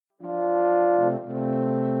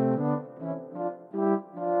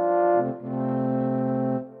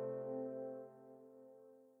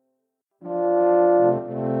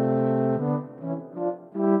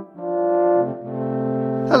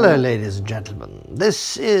Hello, ladies and gentlemen.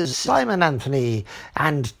 This is Simon Anthony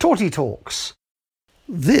and Torty Talks.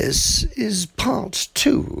 This is part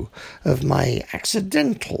 2 of my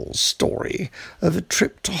accidental story of a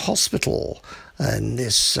trip to hospital in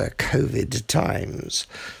this COVID times.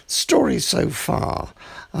 Story so far,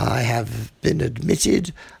 I have been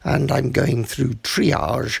admitted and I'm going through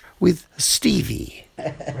triage with Stevie.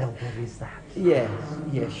 Well, what is that? Yeah,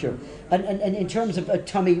 sure. And in terms of a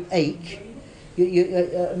tummy ache,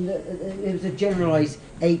 it was a generalised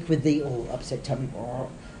ache with the upset tummy,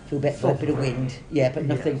 feel a bit of wind, but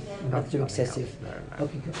nothing too excessive. No.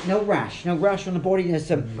 Okay, good. No rash on the body. There's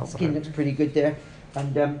some skin looks pretty good there.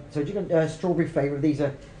 And so you got strawberry flavour. These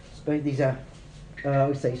are I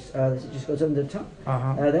would say this just goes under the tongue.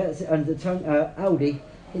 That's under the tongue. Aldi,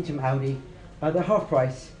 into Aldi. They're half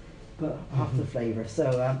price, but half the flavour.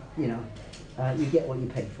 So you get what you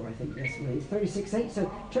pay for, I think. Yes, it's 36.8. So in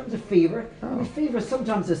terms of fever, fever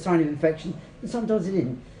sometimes is a sign of infection, and sometimes it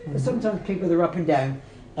isn't. But sometimes people, they're up and down.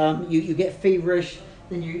 You get feverish,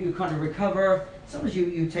 then you kind of recover. Sometimes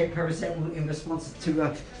you take paracetamol in response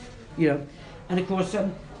to, and of course,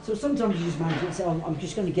 so sometimes you just manage it and say, I'm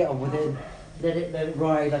just going to get on with it, and let it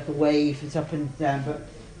ride like a wave. It's up and down,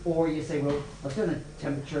 or you say, well, I've done a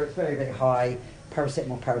temperature, it's very, very high.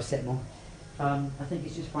 Paracetamol. I think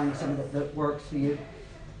it's just finding something that works for you.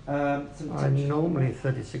 I'm normally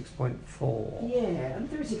 36.4. Yeah, and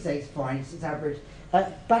 36.8 is fine. It's average.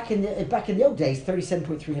 Back in the old days,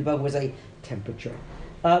 37.3 and above was a temperature.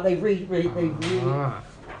 They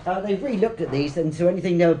re-looked at these, and so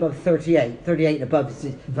anything now above 38 and above is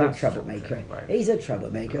a troublemaker. Right. He's a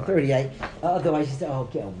troublemaker. Right. 38. Otherwise, you say,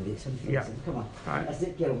 get on with it. Come on, right. That's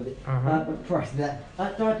it. Get on with it. But prior to that,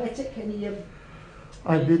 diabetic. Any?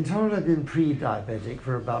 I've been told I've been pre-diabetic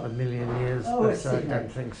for about 1 million years, but I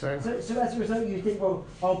don't think so. So as a result, you think, well,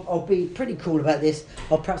 I'll be pretty cool about this.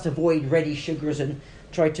 I'll perhaps avoid ready sugars and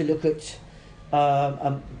try to look at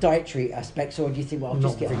dietary aspects, or do you think, well, I'll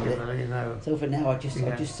just get on with it? No. So for now, I'll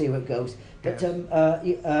just see where it goes. But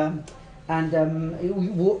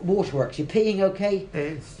waterworks. You're peeing okay?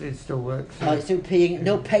 It still works. Still peeing.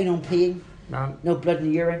 No pain on peeing. No. No blood in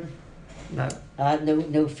the urine. No.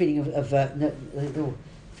 No feeling of no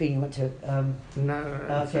feeling you went to. No.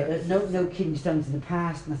 Okay. No kidney stones in the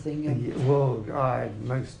past. Nothing. Well, I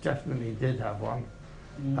most definitely did have one,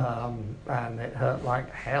 and it hurt like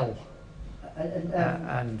hell.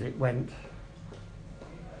 And it went.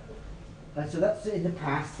 So that's in the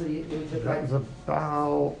past. So that was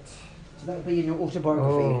about. So that would be in your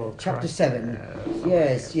autobiography, chapter 7.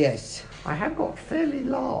 Yes. Yes. I have got fairly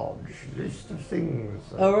large list of things.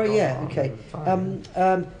 Okay.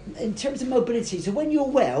 In terms of mobility, so when you're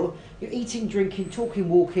well, you're eating, drinking, talking,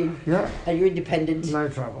 walking, and you're independent. No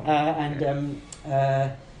trouble. And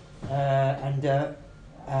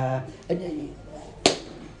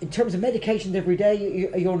in terms of medications every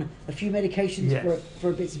day, you're on a few medications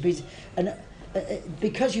for bits and pieces. And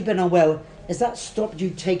because you've been unwell, has that stopped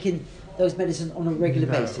you taking those medicines on a regular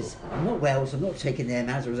basis? I'm not well, so I'm not taking them.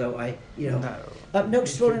 As a result, no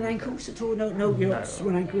swollen ankles at all. No, you're not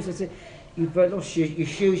swollen ankles. I said you've lost your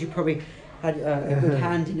shoes. You probably had a good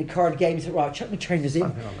hand in the card game. So right, chuck my trainers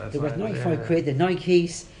in. There was 95 quid. The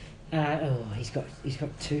Nikes. He's got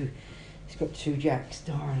two. He's got 2 jacks.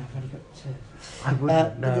 Darn, I've only got 2. I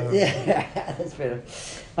wouldn't know. Yeah, that's fair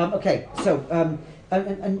enough. Okay, so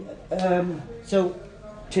so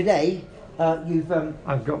today you've.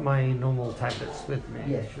 I've got my normal tablets with me.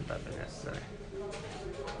 Yeah. Should that be necessary?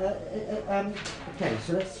 Okay,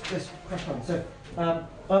 so let's crack on. So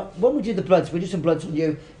when we do the bloods, we do some bloods on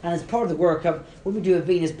you, and as part of the workup, when we do a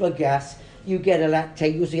venous blood gas, you get a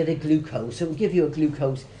lactate. You also get a glucose. So we'll give you a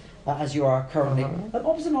glucose. As you are currently.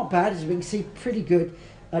 Obviously not bad, as we can see, pretty good.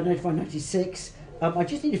 95, 96. I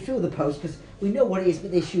just need to fill the post because we know what it is,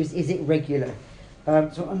 but the issue is it regular?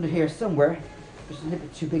 So under here somewhere, it's a little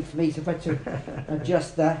bit too big for me, so if I had to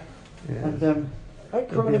adjust that. Yes. And I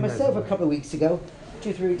corroded myself a couple of weeks ago,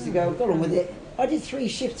 2-3 weeks ago, got on with it. I did 3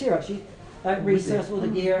 shifts here actually. Researched all the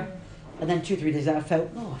gear, and then 2-3 days out I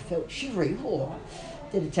felt shivery.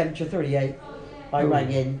 Did a temperature 38. I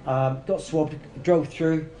rang in, got swabbed, drove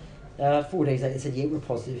through. 4 days later, they said, we're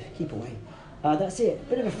positive, keep away. That's it.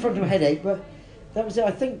 Bit of a frontal headache, but that was it. I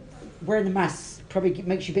think wearing the mask probably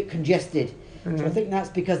makes you a bit congested. So I think that's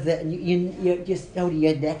because you're just holding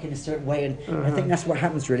your neck in a certain way, and I think that's what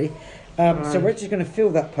happens really. So we're just going to fill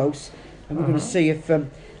that post, and we're going to see if, not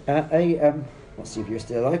see if you're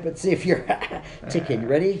still alive, but see if you're ticking.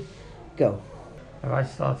 Ready? Go. Have I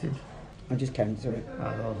started? I'm just counting, sorry.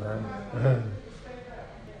 Oh, well done.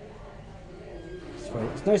 fine.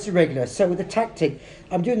 It's nice and regular. So with the tactic,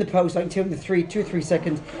 I'm doing the pose. I can tell in the 2 or 3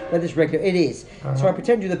 seconds whether it's regular. It is. So I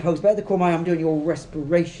pretend to do the pose, but at the core of my eye, I'm doing your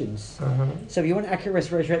respirations. So if you want an accurate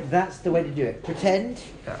respiration rate, that's the way to do it. Pretend.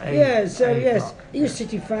 Yes. You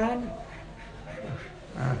sitting fan.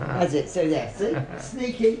 That's it. So yeah, see?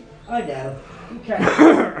 Sneaky. I know. You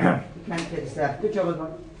can't get the stuff. Good job,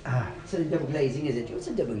 everyone. It's a double glazing, is it? What's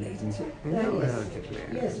a double glazing? So,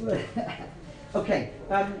 yes. Well, okay.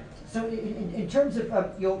 So in terms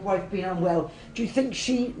of your wife being unwell, do you think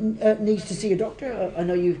she needs to see a doctor? I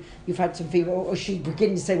know you've had some fever, or is she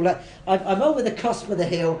beginning to say, well, I'm over the cusp of the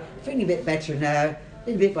hill, feeling a bit better now,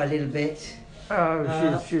 little bit by little bit.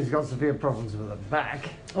 Oh, she's got severe problems with her back.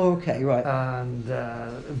 Oh, okay, right. And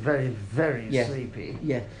very, very sleepy.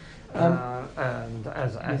 Yeah. And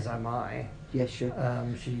as am I. Yeah, sure.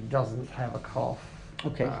 She doesn't have a cough.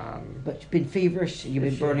 Okay. But she's been feverish. You've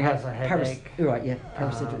been burning out. She has a headache. Right. Yeah.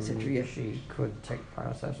 Paracetamol, etc. Yeah. She could take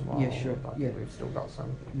paracetamol. Yeah, sure. But yeah. we've still got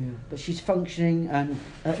some. Yeah. But she's functioning, and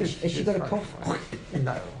has she got a cough?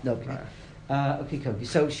 No. Okay. No. Okay, Kobe.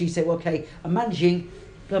 So she said, well, "Okay, I'm managing.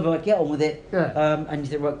 Blah blah. Get on with it." Yeah. And you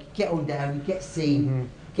said, "Well, get on down, get seen,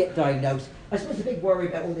 get diagnosed." I suppose the big worry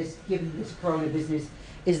about all this, given this corona business,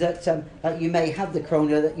 is that you may have the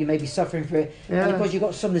corona, that you may be suffering from it, and of course you've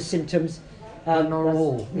got some of the symptoms. Not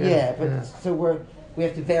all. So we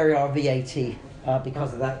have to vary our VAT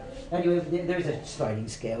because of that. Anyway, there's a sliding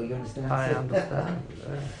scale. You understand? I understand.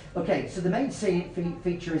 Okay, so the main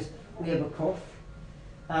feature is we have a cough,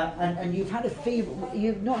 and you've had a fever.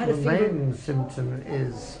 You've not had a fever. The main symptom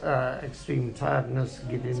is extreme tiredness,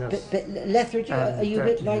 giddiness. Bit lethargy. Are you a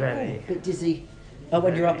bit like a bit dizzy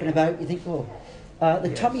when you're up and about? You think,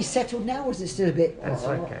 the tummy's settled now, or is it still a bit? It's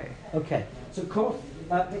okay. Okay, so cough.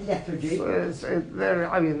 Bit lethargy. So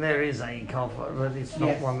there is a cough, but it's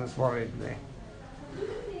not one that's worried me.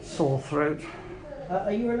 Sore throat.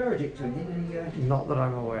 Are you allergic to anything? Not that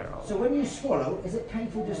I'm aware of. So when you swallow, is it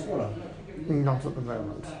painful to swallow? Not at the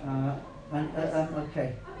moment.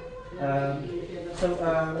 Okay.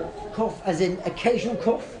 Cough as in occasional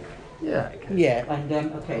cough? Yeah. Okay. Yeah, and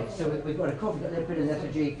okay, so we've got a cough, we've got a little bit of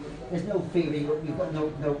lethargy, there's no fever, you've got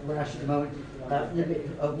no rash at the moment, a little bit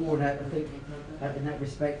worn out, I think, in that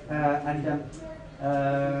respect. And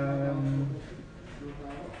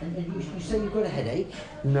you say you've got a headache?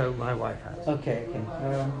 No, my wife has. Okay.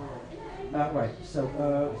 Right,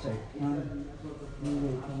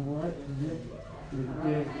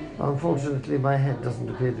 Unfortunately, my head doesn't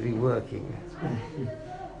appear to be working.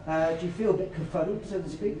 Do you feel a bit confuddled, so to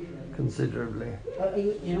speak? Considerably.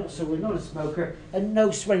 So we're not a smoker, and no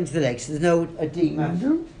swelling to the legs, so there's no edema.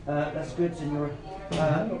 No. That's good, so you're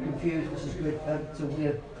not confused, which is good. So we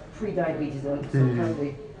have pre-diabetes, so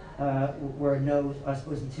currently we're a no, I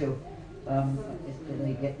suppose, until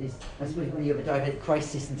they get this, I suppose when you have a diabetic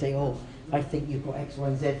crisis and say, oh, I think you've got X, Y,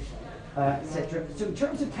 and Z, etc. So in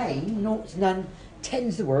terms of pain, noughts, none,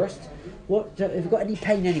 10's the worst. What, have you got any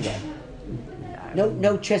pain anywhere?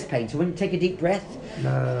 No chest pain. So when you take a deep breath,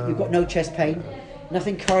 you've got no chest pain.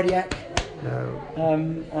 Nothing cardiac. No.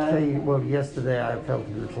 Well, yesterday I felt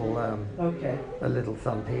a little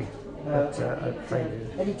thumpy, but I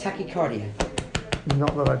faded. Any tachycardia?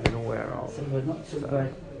 Not that I've been aware of. So we're not sort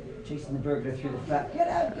of chasing the burglar through the flat. Get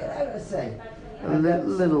out! I say. A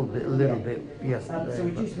little bit yesterday. So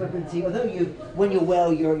reduced mobility. Although when you're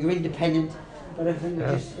well, you're independent. But I think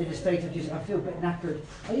you're just in a state of I feel a bit knackered.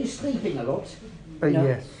 Are you sleeping a lot?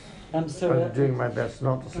 Yes. I'm doing my best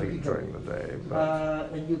not to sleep during the day.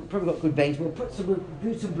 But and you've probably got good veins. We'll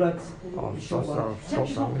do some bloods.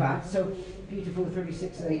 Temperature's not bad, so beautiful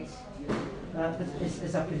 36.8.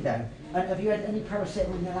 It's up and down. And have you had any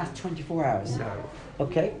paracetamol in the last 24 hours? No.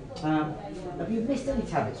 Okay. Have you missed any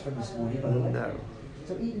tablets from this morning, by the way? No.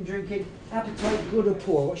 So eating, drinking, appetite, good or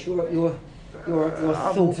poor? What's your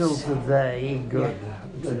thoughts? Until today, good.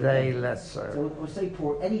 Yeah. Today, less so. So we'll say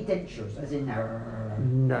poor. Any dentures, as in now?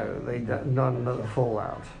 No, none that fall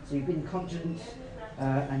out. So you've been continent,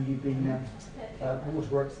 and you've been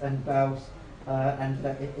waterworks and bowels, and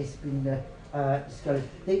it's been discovered.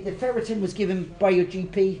 The ferritin was given by your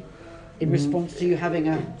GP in response to you having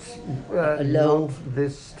a low. Not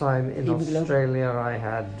this time in Australia, I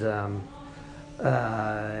had.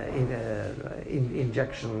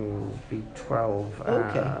 Injection B12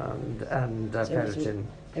 and ferritin.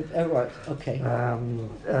 Right, okay.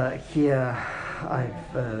 Here,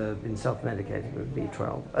 I've been self-medicating with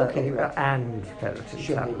B12 and ferritin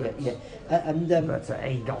tablets. Yeah. But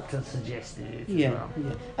a doctor suggested it. Yeah.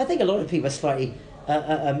 I think a lot of people are slightly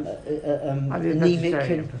anemic.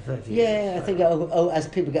 And, yeah, I think as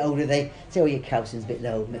people get older, they say, your calcium's a bit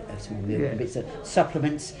low, some milk, bits of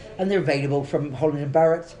supplements, and they're available from Holland and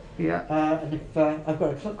Barrett. Yeah. And if I've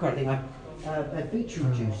got a club card thing, I've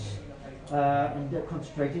beetroot juice and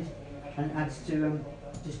concentrated, and adds to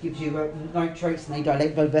just gives you nitrates, and they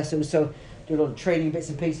dilate blood vessels. So do a lot of training bits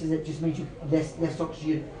and pieces. It just makes you less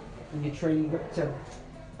oxygen when you're training, but.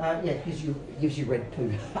 It gives you red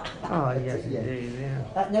poo. Oh, yes, indeed,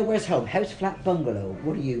 yeah. Now, where's home? House, flat, bungalow?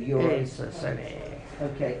 What are you? You're... It's a city.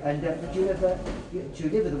 Okay, and do you live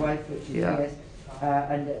with the wife, which is yes,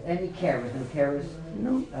 and any carers? No carers?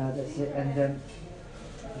 No. That's it. And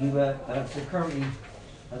you, so currently,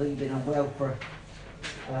 although you've been unwell for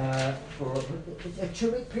a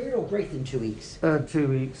 2-week period or greater than 2 weeks? 2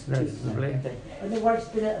 weeks, noticeably. Okay. And the wife's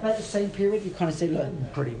been about the same period? You kind of say, look,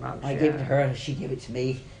 pretty much. I gave it to her, she gave it to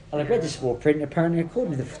me. Well, I've read the small print, apparently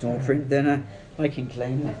according to the small print, then I can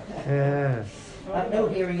claim it. Yes. No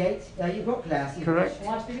hearing aids. You've got glasses. Correct.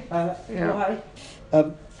 Hi.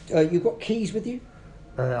 You've got keys with you?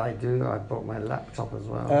 I do. I bought my laptop as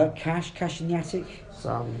well. Cash in the attic?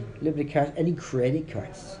 Some. Little cash. Any credit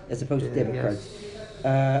cards as opposed to debit cards?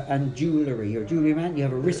 And jewellery. You're a jewellery man. You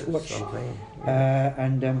have a wristwatch. Something.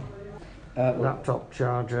 And laptop,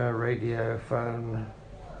 charger, radio, phone,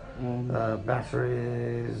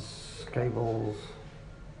 batteries, cables,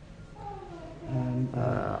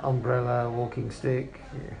 umbrella, walking stick.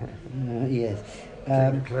 Yes.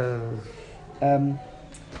 Clothes.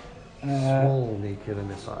 Small nuclear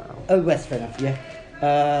missile. Oh, that's fair enough. Yeah.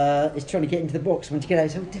 It's trying to get into the box. Once you get out,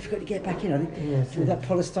 it's so difficult to get back in. I think with that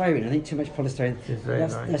polystyrene. I think too much polystyrene.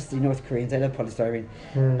 That's the North Koreans. They love polystyrene.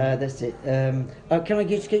 That's it. Can I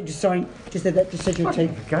get you to sign? Just that just said you'll take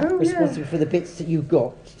responsibility for the bits that you've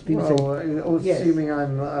got. Assuming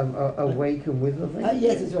I'm awake and with the thing.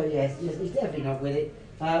 Yes, that's right. Yes, he's definitely not with it.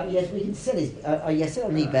 Yes, we can sell his. Sell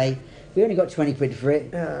on eBay. We only got 20 quid for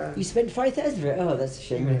it. You spent 5,000 for it. Oh, that's a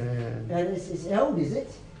shame. How old is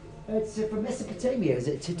it? It's from Mesopotamia, is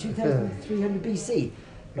it? To 2300 BC.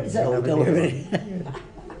 What is that old? Don't worry about it.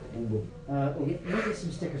 We'll get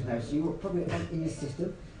some stickers now, so you're probably in your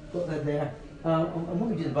system. Got that there. And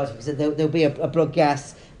when we do the buzz, we said there'll be a blood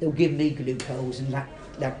gas. They'll give me glucose and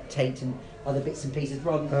lactate and other bits and pieces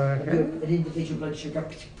from an individual blood sugar.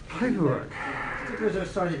 Paperwork. Stickers are a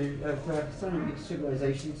sign of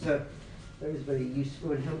civilization, so that was very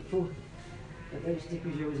useful and helpful. But those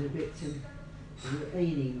stickers are always a bit.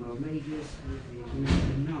 A&E more majors,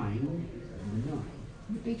 9.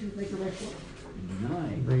 The Beatles make a record?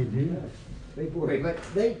 9. They do. Very boring, but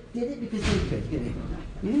they did it because they could, didn't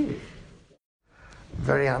they? Yeah.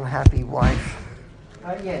 Very unhappy wife.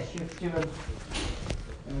 Yes, you have to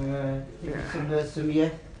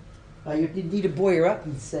you need to buoy her up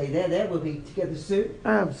and say, there, we'll be together soon.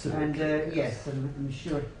 Absolutely. And yes, I'm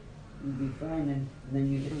sure you'll be fine, and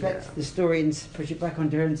then you deflect the story and push it back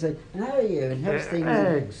onto her and say, and how are you, and how's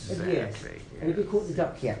things? Exactly. Yes. And have you caught the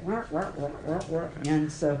duck yet?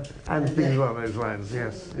 And so... And things along those lines,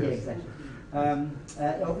 yes. Yeah, exactly.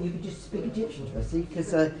 You could just speak Egyptian to us, see,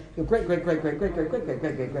 because your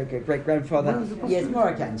great-great-great-great-great-great-great-great-great-grandfather, yes,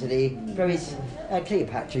 Mark Antony, from his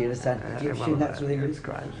Cleopatra, you understand, Egyptian, that's really good.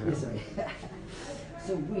 Yes,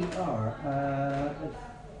 so we are,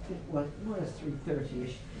 more or less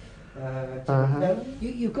 3:30ish.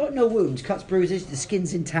 You've got no wounds, cuts, bruises, the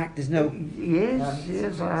skin's intact, there's no...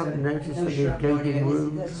 Yes, I haven't noticed any gaping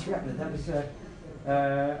wounds. That's shrapnel, that was,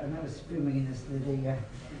 and that was filming in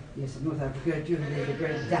North Africa during the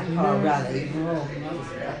Great Dakar Rally.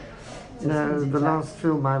 No, the last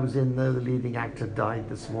film I was in, though, the leading actor died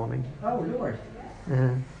this morning. Oh, Lord.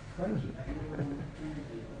 Yeah. Thank you.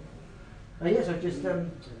 Yes, I just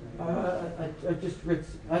read.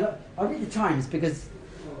 I read the Times because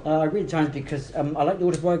I like the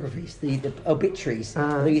autobiographies, the obituaries.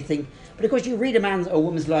 You think, but of course you read a man's or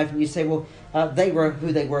woman's life and you say, well, they were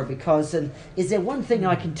who they were because. And is there one thing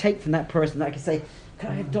I can take from that person that I can say,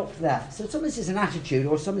 can I adopt that? So some of this is an attitude,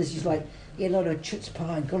 or some of this is like a lot of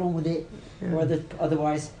chutzpah and got on with it, or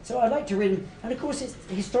otherwise. So I like to read, and of course it's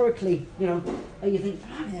historically, you think,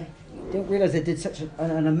 you don't realise they did such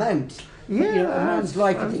an amount. Yeah, a man's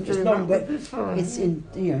life I think is long, but it's in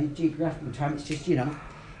geographical time. It's just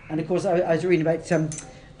and of course I was reading about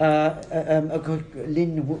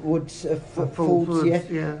Lynn Woods Folds,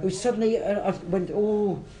 who suddenly went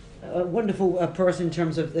a wonderful person in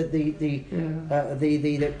terms of the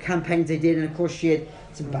campaigns they did, and of course she had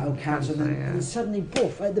some bowel cancer, and suddenly,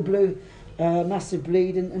 poof, out of the blue, massive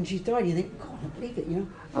bleed, and she died. You think, God, I can't believe it, you know.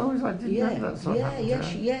 Oh, I didn't know that.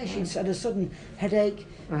 She had a sudden headache,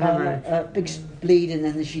 Hemorrhage. big bleed, and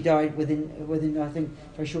then she died within I think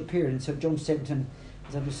a very short period. And so John Stapleton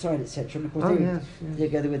was on the side, etc. And of course they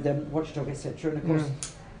together with Watchdog, etc. And of course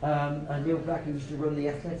Neil Black, who used to run the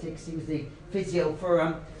athletics, he was the physio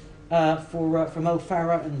for Mo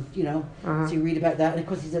Farah, and you know, so you read about that. And of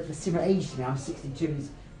course he's at a similar age to me. I'm 62, and he's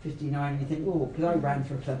 59. And you think, oh, because I ran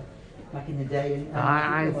for a club back in the day. And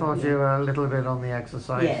I thought you were a little bit on the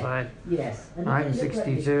exercise side. Yes. And I'm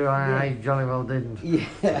 62, I jolly well didn't. Yeah.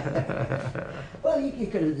 Well, you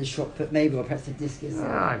could have the shot put maybe, or perhaps the discus.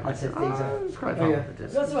 I said things. It's quite hard for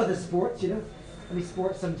discus. Lots of other sports, you know. I mean,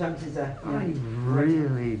 sports sometimes is a... I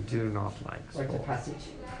really do not like rite sport. of passage.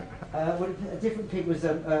 Different people's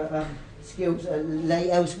skills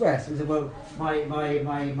lay elsewhere. So, well, my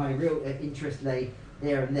real interest lay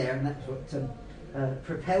there, and that's what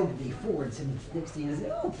propelled me forwards. And next thing is,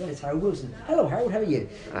 oh, there's Harold Wilson. Hello, Harold, how are you?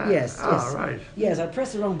 Yes. Right. Yes, I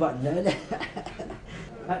pressed the wrong button there.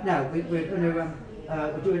 Now, we're going to...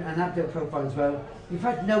 we're doing an abdominal profile as well. You've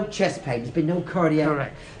had no chest pain. There's been no cardiac,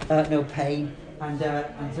 correct. No pain, and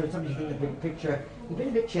so sometimes you think of the big picture. You've been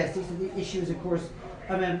a bit chesty. So the issue is, of course,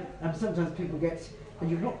 sometimes people get, and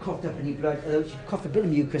you've not coughed up any blood, although you've coughed a bit of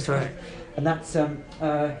mucus, right. And that's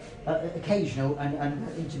occasional and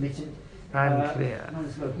intermittent. And clear.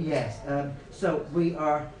 Yes. So we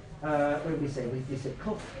are. What did we say? We said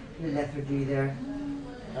cough, the lethargy there.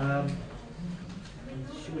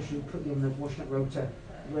 Should put you on the washing up rota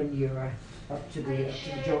when you're up to the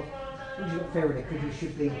job. When you've got fair liquid, that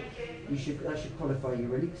should qualify you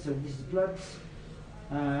really. So this is bloods,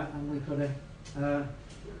 and we've got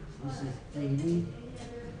this is A&E.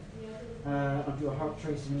 I'll do a heart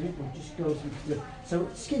trace in a minute. We'll just go through. So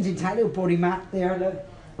skin's intact, little body map there. Look.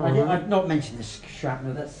 I've not mentioned the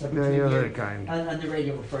shrapnel. That's no, you're very kind. And the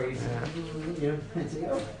radial phrase. You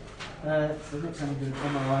know, so next time we'll do an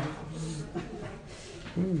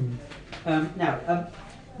MRI. Now,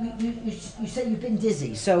 you say you've been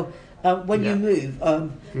dizzy. So when you move,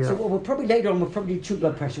 so we'll probably later on we'll probably do two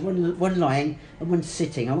blood pressure, one lying and one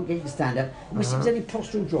sitting. I won't get you to stand up. And we see if there's any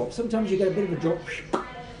postural drop. Sometimes you get a bit of a drop,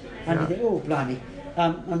 and you think, oh blimey.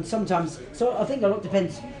 And sometimes, so I think a lot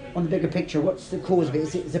depends on the bigger picture. What's the cause of it?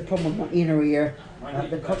 Is it a problem with my inner ear,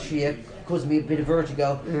 the cochlear, causing me a bit of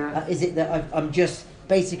vertigo? Is it that I'm just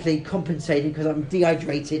basically compensating because I'm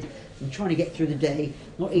dehydrated? I'm trying to get through the day,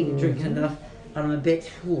 not eating, drinking enough, and I'm a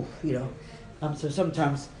bit, so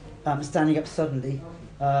sometimes standing up suddenly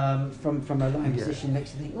from a lying position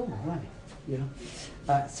makes you think, oh, right, you know,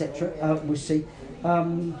 etc. We'll see.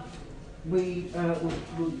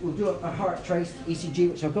 We'll do a heart trace ECG,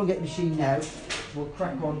 which I'll go and get the machine now. We'll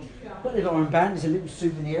crack on. Got a little armband, it's a little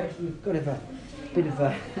souvenir. You've got to have a bit of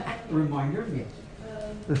a reminder, haven't you?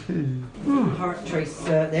 Heart trace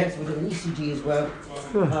there, so we'll do an ECG as well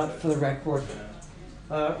for the record.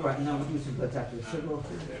 Right, now we'll do some blood after this. So we'll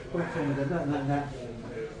work on with that and that.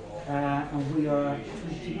 And we are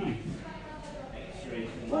 29.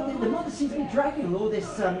 Well, the mother seems to be dragging on all this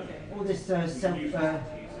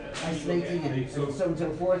self-isolating and so on and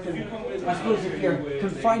so forth. And I suppose if you're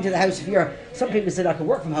confined to the house, some people said I can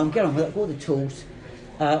work from home, get on with it, all the tools.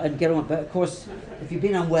 And get on, but of course, if you've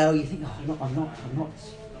been unwell, you think, oh, I'm not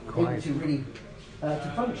able to really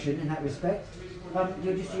to function in that respect.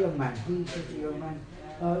 You're just a young man. He's just a young man.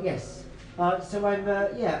 Yes. So I'm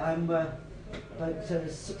about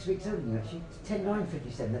 6 weeks older than you actually.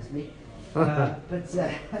 10/9/57. That's me. But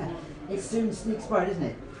it soon sneaks by, doesn't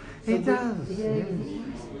it? So it does. Yeah.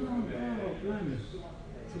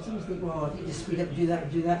 So some think, well, I need to speed up and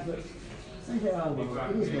do that, but. Some say, oh, well,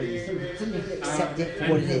 it is what it is. Some people accept it for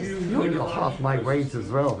what it is. You're half my weight as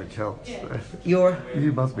well, which helps.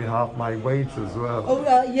 You must be half my weight as well. Oh,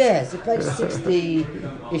 yes, about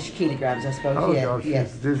 60-ish kilograms, I suppose. Oh, yeah, gosh,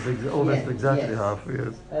 yes. This is almost exactly half,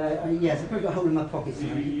 yes. Yes, I've probably got a hole in my pockets. Bit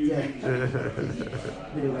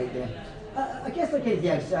of weight there. I guess like anything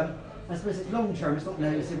else, I suppose it's long term, it's not now.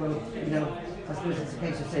 You say, well, you know, I suppose it's a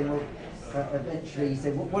case of saying, well, eventually you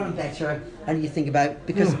say, well, what I'm better, and you think about,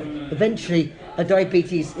 because eventually a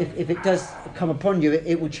diabetes, if it does come upon you,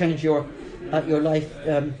 it will change your life,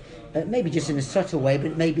 maybe just in a subtle way, but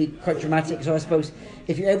it may be quite dramatic. So I suppose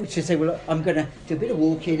if you're able to say, well, I'm going to do a bit of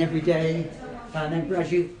walking every day, and then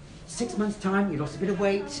gradually 6 months' time, you lost a bit of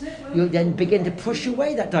weight, you then begin to push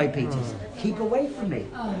away that diabetes. Keep away from me.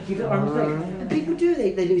 Keep it arm's length. And people do,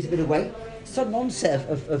 they lose a bit of weight. Sudden onset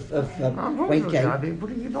of weight gain. I've been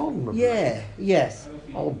putting it on. Yeah, yes.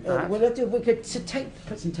 Well, we could put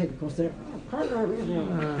some tape across there.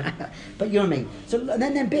 But you know what I mean. So and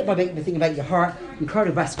then bit by bit, you think about your heart, your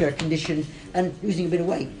cardiovascular condition, and losing a bit of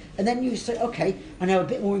weight. And then you say, okay, I'm now a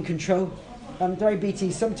bit more in control.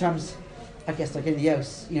 Diabetes sometimes, I guess, like anything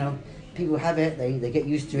else, you know, people have it, they get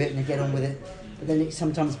used to it and they get on with it. But then it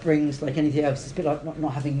sometimes brings, like anything else, it's a bit like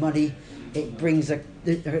not having money. It brings the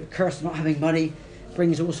curse of not having money,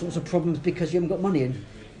 brings all sorts of problems because you haven't got money. And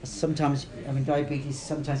sometimes, I mean, diabetes,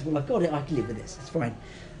 sometimes, well, I've got it, I can live with this, it's fine.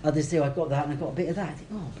 Others say, I got that and I got a bit of that. I think,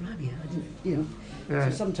 oh, blimey, I didn't, you know. Yeah.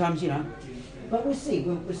 So sometimes, you know, but we'll see.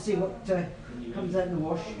 We'll see what comes out in the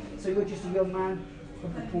wash. So you're just a young man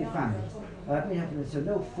from a poor family. So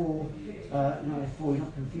no fall, you're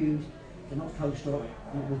not confused, you're not post-op,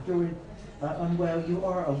 you're withdrawing, unwell, you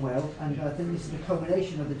are unwell, and I think this is the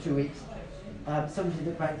culmination of the 2 weeks. Something to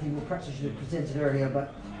look back and think, well, perhaps I should have presented earlier,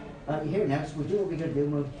 but you're here now, so we'll do what we're going to do,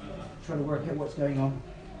 and we'll try to work out what's going on,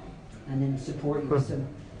 and then support you with some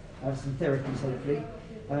therapies, hopefully.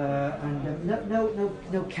 And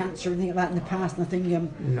no cancer or anything like that in the past, nothing?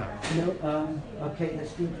 No. No, okay,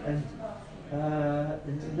 that's good. And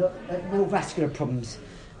no vascular problems.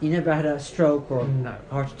 You never had a stroke or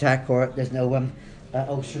heart attack, or there's no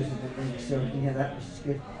ulcers and things, so you know that, which is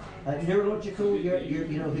good. Neurological, you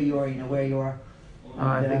know who you are, you know where you are. And,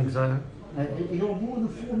 I think so. You're on more than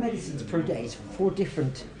 4 medicines per day, so 4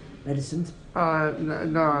 different medicines. No,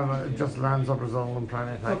 I'm just lansoprazole and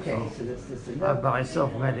Planitaxel. Okay, so that's but I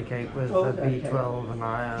self-medicate with B12 and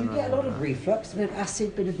iron. Do you get a lot of reflux, a bit of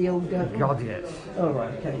acid, bit of the old... God, yes. Oh,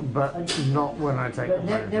 right, okay. But not when I take it.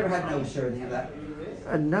 Never had an ulcer or anything like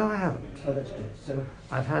that? No, I haven't. Oh, that's good. So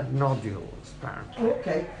I've had nodules, apparently. Oh,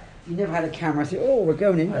 okay. You never had a camera say, oh, we're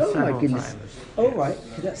going in. Oh, my goodness. Times, oh, yes. Right.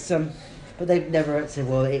 That's but they've never said,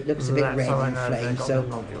 well, it looks a bit red and inflamed. So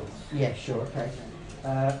nodules. Yeah, sure, okay.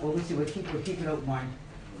 Well, we'll see. We'll keep an open mind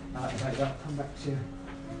about that. Come back to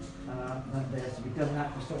that there. So we've done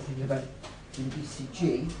that. We'll start thinking about the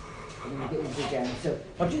ECG. And then we'll get into the gown. So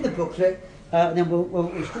I'll do the booklet, and then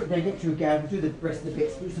we'll strip down, get through a gown, we'll do the rest of the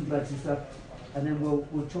bits, do some bloods and stuff, and then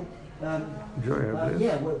we'll talk.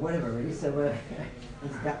 Yeah, whatever really. So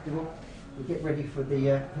it's adaptable. We'll get ready for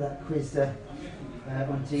that quiz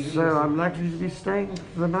on TV. So I'm likely to be staying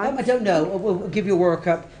for the night? I don't know. We'll give you a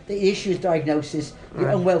workup. The issue is diagnosis. You're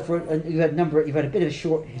unwell you've had a bit of a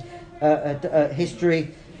short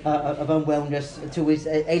history of unwellness. So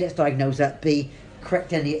A, let's diagnose that. B,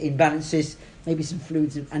 correct any imbalances. Maybe some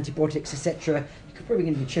fluids and antibiotics, etc. You could probably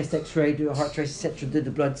do a chest X-ray, do a heart trace, etc. Do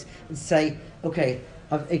the bloods and say, okay,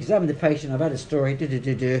 I've examined the patient. I've had a story.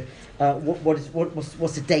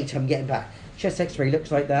 What's the data I'm getting back? Chest X-ray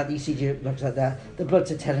looks like that. The ECG looks like that. The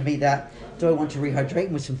bloods are telling me that. Do I want to rehydrate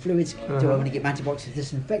him with some fluids? Do I want to get antibiotics for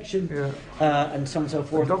this infection? And so on and so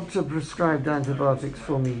forth. The doctor prescribed antibiotics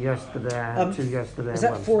for me yesterday. I had 2 yesterday. Is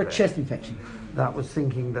that for a chest infection? That was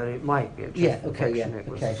thinking that it might be a chest infection. It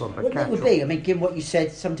was sort of a what would be? I mean, given what you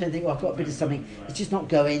said, sometimes I think, I've got a bit of something. It's just not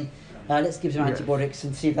going. Let's give some antibiotics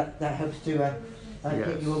and see if that helps to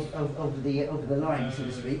get you over the line, so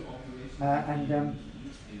to speak.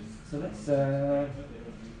 So that's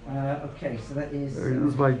okay. So that is. It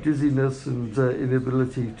was my dizziness and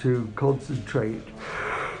inability to concentrate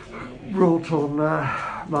brought on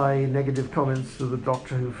my negative comments to the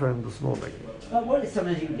doctor who phoned this morning. Well, it's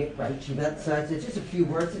sometimes you can get grouchy, but that's just a few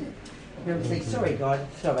words, isn't it? You know, say, sorry, God,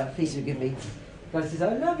 please forgive me. God says,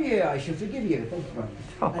 I love you, I shall forgive you. Thank you,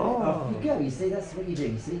 God. And off you go, you see, that's what you do,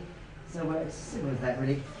 you see. So it's similar to that,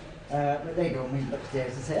 really. But there you go, we move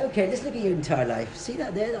upstairs and say, okay, let's look at your entire life. See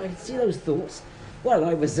that there? I can see those thoughts. Well,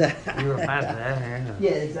 I was... You were bad there,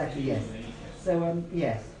 yeah, exactly, yes. So,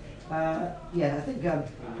 yes. I think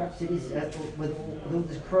perhaps it is, with all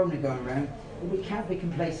this corona going around, we can't be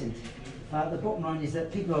complacent. The bottom line is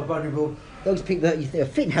that people are vulnerable. Those people that are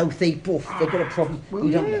fit and healthy, they've got a problem. Well,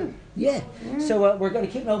 we don't know. Yeah. So we're going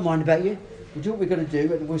to keep an open mind about you. We'll do what we're going to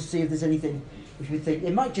do, and we'll see if there's anything which we think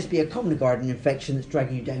it might just be a common garden infection that's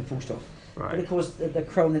dragging you down, full stop. Right. But of course, the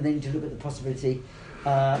corona, they need to look at the possibility,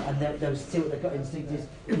 and they'll see what their gut instinct is.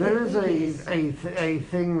 There is a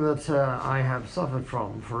thing that I have suffered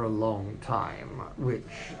from for a long time, which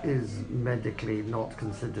is medically not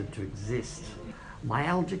considered to exist,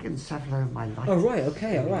 myalgic encephalomyelitis. Oh, right,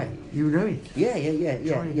 okay, all right. You know it? Yeah.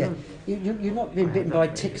 Jolly good. You're not been bitten by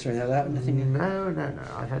ticks or anything like that? Nothing? No.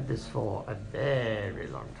 I've had this for a very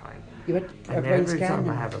long time. You had a And brain every scan? time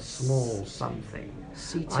I and have a small something,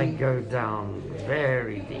 CT? I go down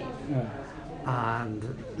very deep. And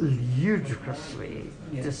ludicrously,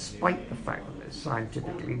 Yeah. despite the fact that there's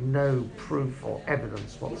scientifically no proof or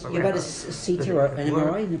evidence whatsoever. You've had a that CT it or could an work.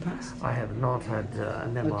 MRI in the past? I have not had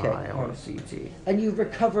an MRI Okay, or a alright. CT. And you've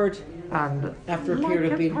recovered And after a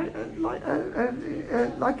period of being...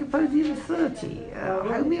 Lycopodium 30,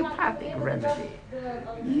 homeopathic remedy.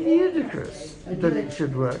 Ludicrous that it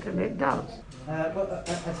should work, and it does. Well,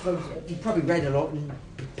 I suppose you've probably read a lot, and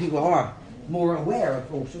people are more aware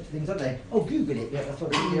of all sorts of things, aren't they? Oh, Google it, yeah, that's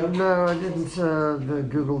what it is. No, I didn't. The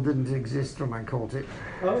Google didn't exist when I caught it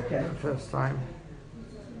Oh, okay. the first time.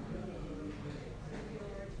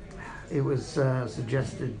 It was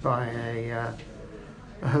suggested by a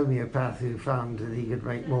homeopath who found that he could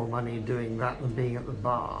make more money doing that than being at the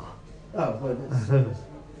bar. Oh, well, that's...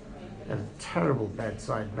 A terrible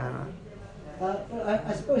bedside manner. Well,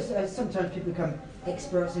 I suppose sometimes people become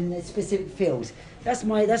experts in their specific fields. That's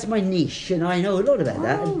my niche, and I know a lot about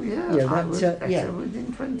that. Oh, and, yeah, you know, I was better yeah.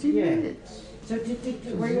 within 20 Yeah. minutes. So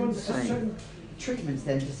were you on insane. certain treatments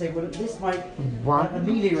then to say, well, this might One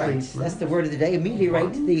ameliorate, treatment. that's the word of the day, ameliorate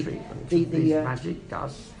One the treatment, magic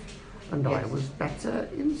dust, and I Yes. was better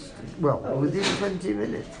within 20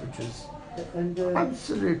 minutes, which is and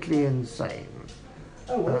absolutely insane.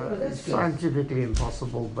 that's good. Scientifically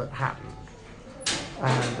impossible, but happened.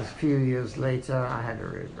 And a few years later, I had a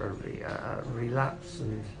relapse,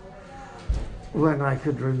 and when I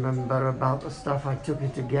could remember about the stuff, I took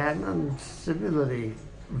it again, and similarly,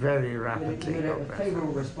 very rapidly You had got a better.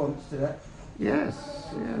 favourable response to that. Yes.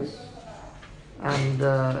 And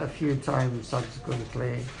a few times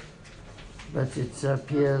subsequently, but it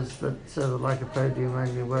appears that the lycopodium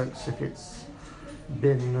only works if it's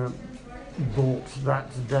been bought that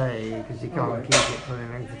day, because you can't keep it for any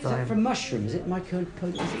length of Is that time. from mushrooms? Is it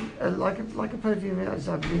mycopodium? Lycopodium is,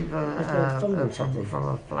 I believe, fungal something. from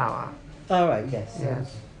a flower. Oh, right, yes.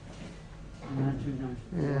 Yes. No.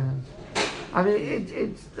 Yes. I mean,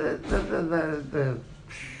 it's the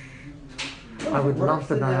I would love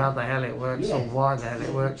to know how the hell it works or why the hell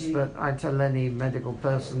it works, but I tell any medical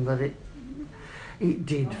person that it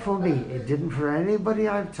did for me. It didn't for anybody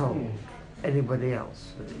I've told anybody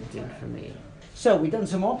else, but it did for me. So we've done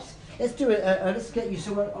some ops. Let's do it. Let's get you.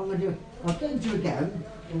 So what I'm going to do. I'll get into a gown.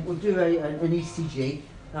 We'll do an ECG.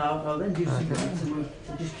 I'll then do some rounds, and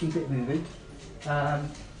we'll just keep it moving. So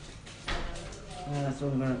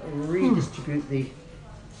I'm going to redistribute the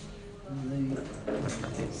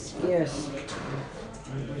scarce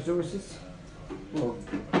resources. Well,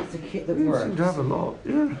 it's a kit that You works. seem to have a lot,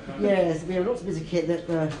 yeah. Yes, we have lots of bits of kit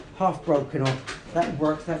that half broken or that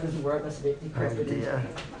works, that doesn't work, that's a bit Oh decrepit. dear.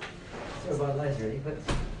 So about that really, but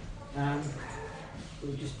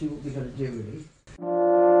we'll just do what we've got to do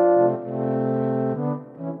really.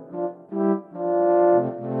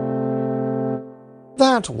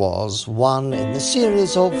 That was one in the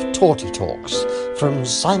series of Torty Talks from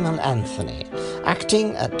Simon Anthony,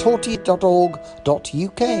 acting at torty.org.uk.